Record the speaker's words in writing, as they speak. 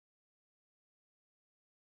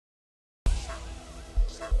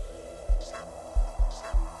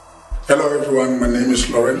Hello everyone, my name is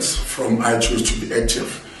Lawrence from I Choose to Be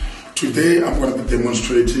Active. Today I'm going to be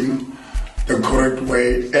demonstrating the correct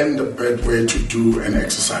way and the bad way to do an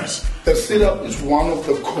exercise. The sit-up is one of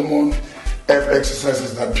the common ab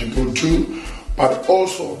exercises that people do, but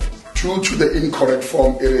also due to the incorrect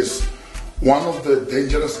form, it is one of the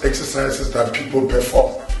dangerous exercises that people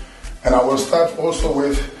perform. And I will start also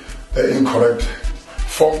with the incorrect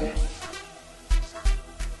form.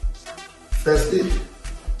 Firstly,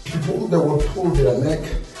 people that will pull their neck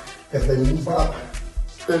as they move up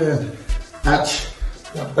and arch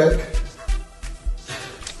their back.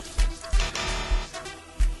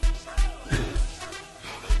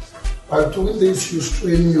 By doing this, you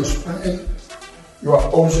strain your spine, you are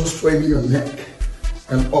also straining your neck,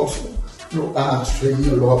 and also you are straining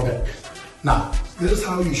your lower back. Now, this is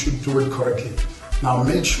how you should do it correctly. Now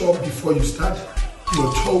make sure before you start,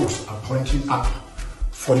 your toes are pointing up,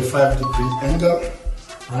 45-degree angle,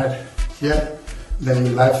 right here. Then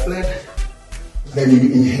you lie flat, then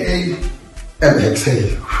you inhale and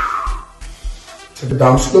exhale. Take it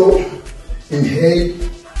down slow, inhale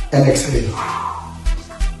and exhale.